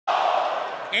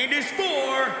and is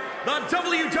for the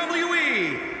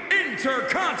WWE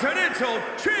Intercontinental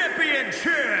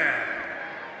Championship.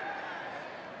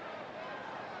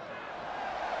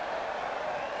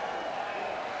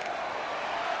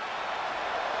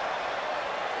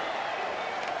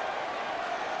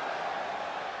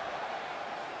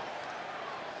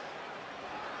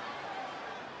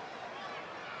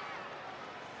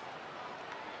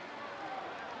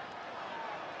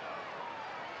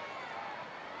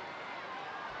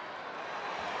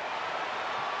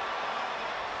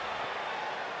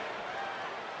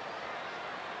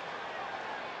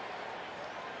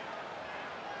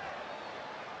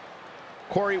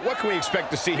 Corey, what can we expect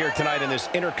to see here tonight in this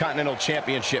Intercontinental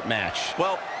Championship match?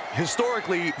 Well,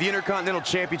 historically, the Intercontinental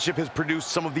Championship has produced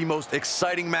some of the most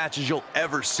exciting matches you'll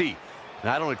ever see. And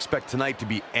I don't expect tonight to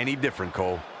be any different,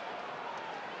 Cole.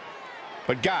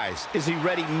 But guys, is he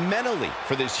ready mentally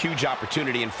for this huge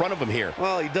opportunity in front of him here?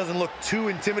 Well, he doesn't look too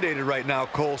intimidated right now,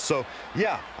 Cole. So,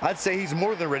 yeah, I'd say he's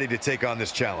more than ready to take on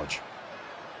this challenge.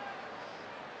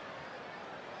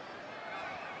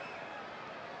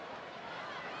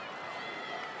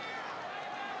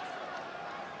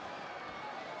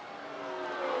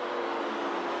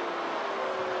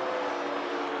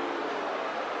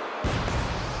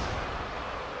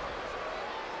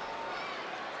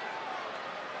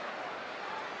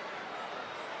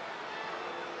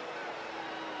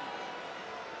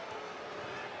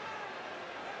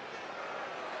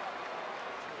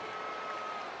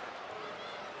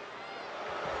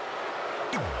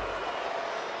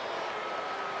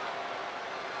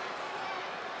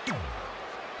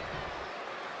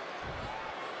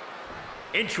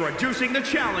 Introducing the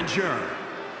challenger,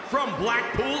 from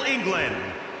Blackpool, England,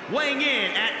 weighing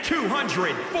in at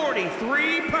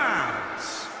 243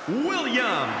 pounds,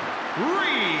 William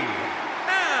Regal.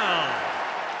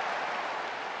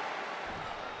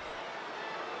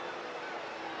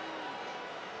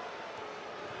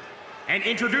 And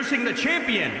introducing the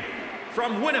champion,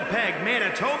 from Winnipeg,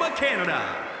 Manitoba, Canada,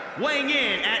 weighing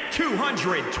in at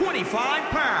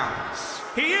 225 pounds,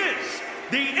 he is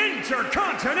the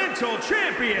Intercontinental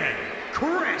Champion,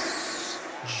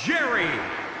 Jericho.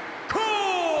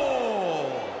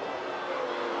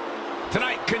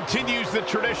 Tonight continues the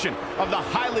tradition of the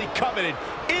highly coveted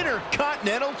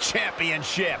Intercontinental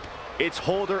Championship. Its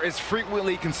holder is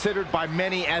frequently considered by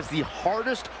many as the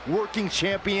hardest working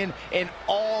champion in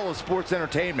all of sports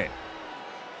entertainment.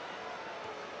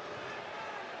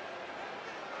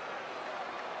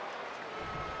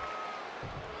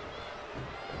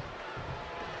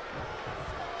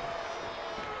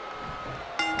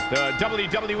 The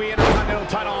WWE Intercontinental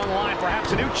title on the line.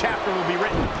 Perhaps a new chapter will be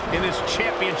written in this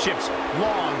championship's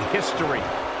long history.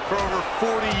 For over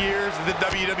 40 years, the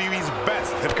WWE's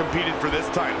best have competed for this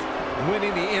title.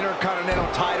 Winning the Intercontinental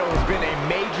title has been a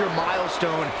major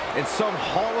milestone in some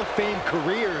Hall of Fame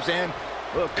careers, and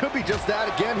well, it could be just that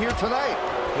again here tonight.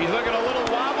 He's looking a little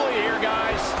wobbly here,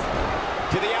 guys.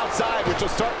 To the outside, which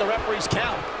will start the referee's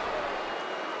count.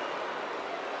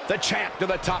 The champ to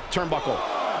the top turnbuckle.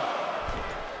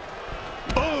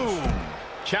 Boom!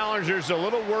 Challenger's a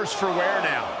little worse for wear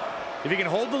now. If he can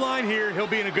hold the line here, he'll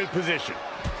be in a good position.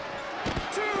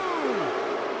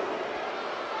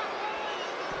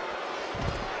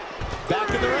 Back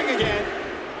in the ring again.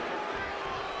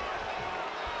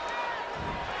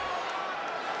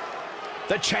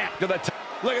 The champ to the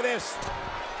top. Look at this.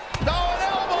 Oh, an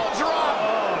elbow drop.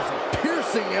 Oh, it's a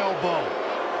piercing elbow.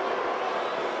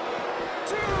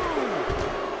 2,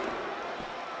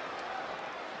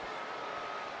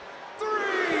 3,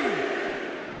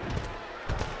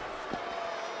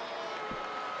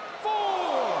 4,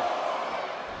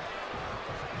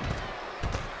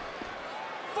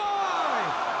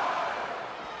 5,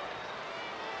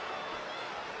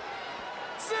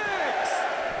 6.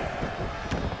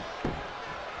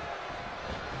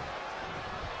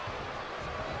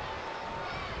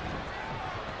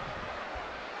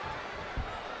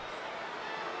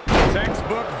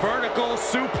 Textbook vertical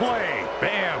suplex.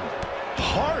 Bam.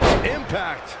 Harsh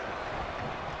impact.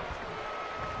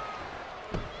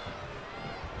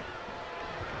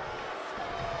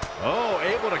 Oh,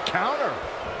 able to counter.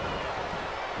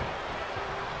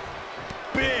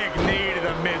 Big knee to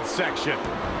the midsection.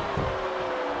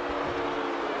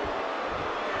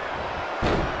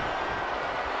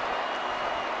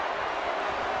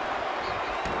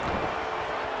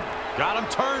 Got him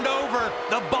turned over,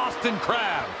 the Boston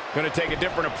Crab. Going to take a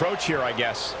different approach here, I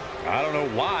guess. I don't know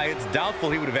why. It's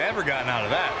doubtful he would have ever gotten out of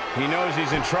that. He knows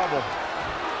he's in trouble.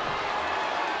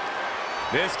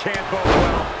 This can't bode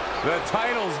well. The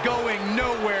title's going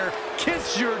nowhere.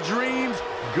 Kiss your dreams.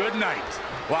 Good night.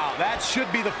 Wow, that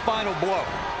should be the final blow.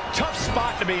 Tough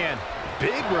spot to be in.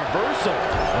 Big reversal.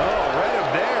 Oh, right up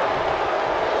there.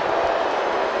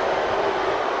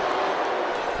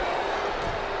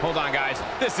 Hold on, guys.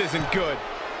 This isn't good.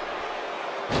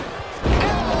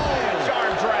 Edge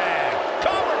arm drag.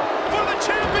 Cover for the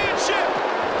championship.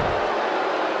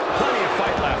 Plenty of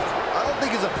fight left. I don't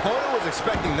think his opponent was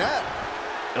expecting that.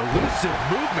 Elusive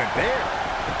movement there.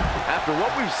 After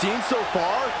what we've seen so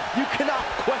far, you cannot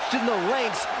question the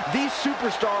lengths these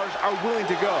superstars are willing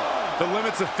to go. The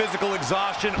limits of physical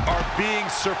exhaustion are being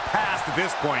surpassed at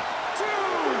this point. 2,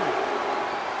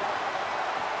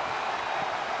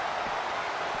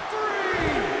 3,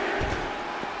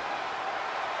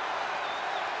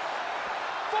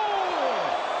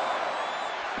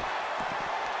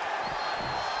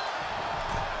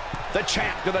 4. The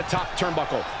champ to the top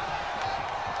turnbuckle.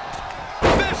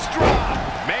 Fist drop.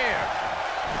 Man.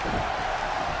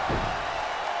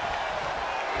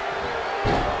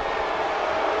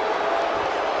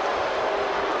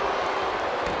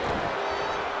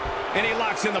 And he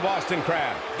locks in the Boston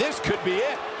Crab. This could be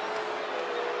it.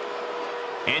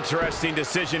 Interesting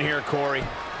decision here, Corey.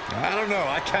 I don't know.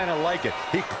 I kind of like it.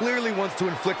 He clearly wants to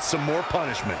inflict some more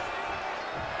punishment.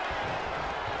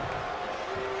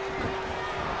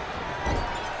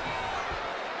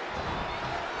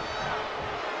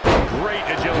 Great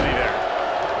agility there.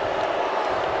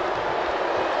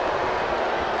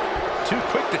 Too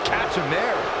quick to catch him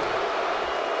there.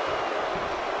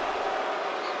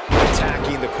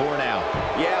 Attacking the core now.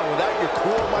 Yeah, without your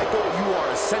core, Michael, you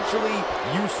are essentially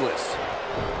useless.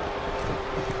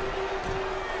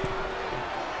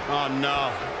 Oh,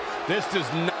 no. This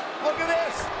does not... Look at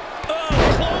this. Oh,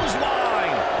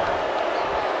 clothesline.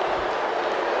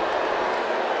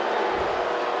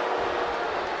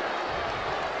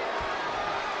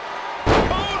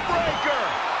 Code breaker.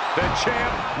 The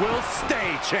champ will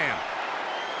stay champ.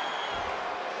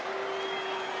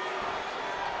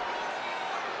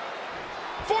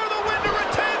 For the win to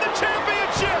retain the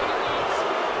championship.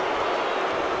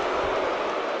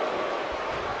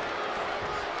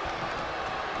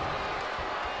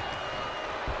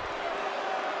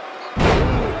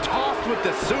 Tossed with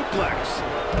the suplex.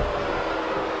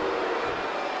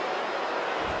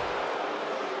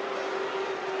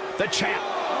 The champ.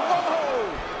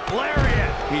 Whoa!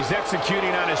 Lariat. He's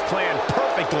executing on his plan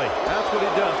perfectly. That's what he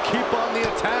does. Keep on the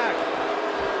attack.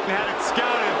 Had it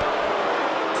scouted.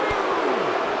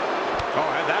 Oh,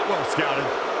 had that well scouted.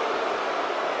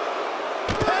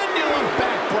 Pendulum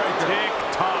backbreaker.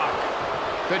 Tick-tock.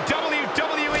 The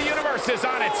WWE Universe is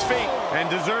on its feet. And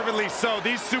deservedly so.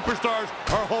 These superstars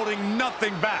are holding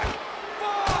nothing back. 5,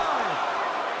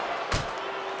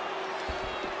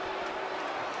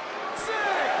 6.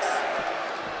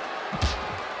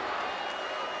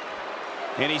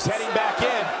 And he's heading back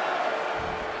in.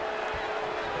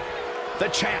 The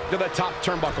champ to the top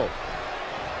turnbuckle.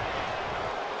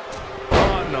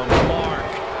 On the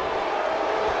mark.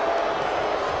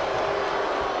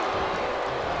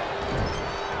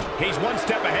 He's one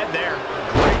step ahead there.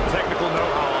 Great technical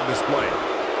know-how on display.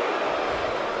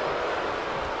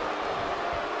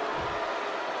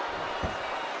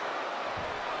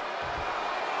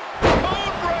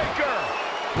 Code breaker.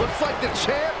 Looks like the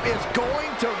champ is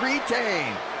going to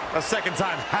retain. A second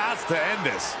time has to end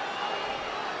this.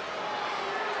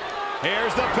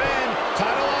 Here's the pin.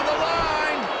 Title on the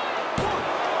line. 1,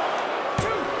 2,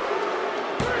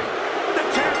 3. The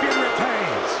champion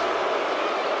retains.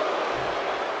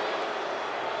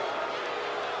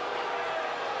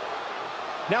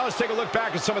 Now let's take a look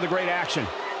back at some of the great action.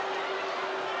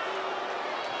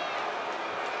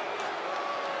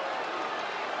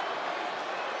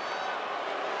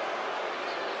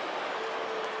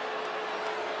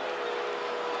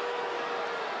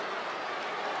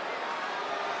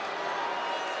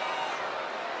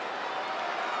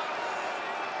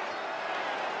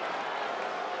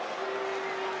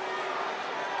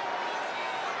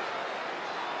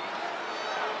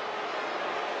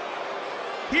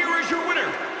 Here is your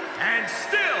winner, and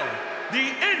still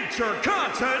the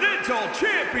Intercontinental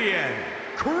Champion,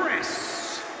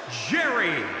 Chris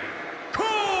Jericho.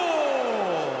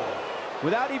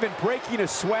 Without even breaking a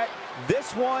sweat,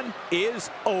 this one is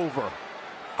over.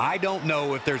 I don't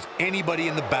know if there's anybody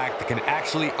in the back that can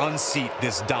actually unseat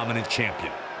this dominant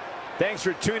champion. Thanks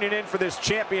for tuning in for this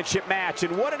championship match,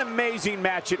 and what an amazing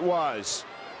match it was.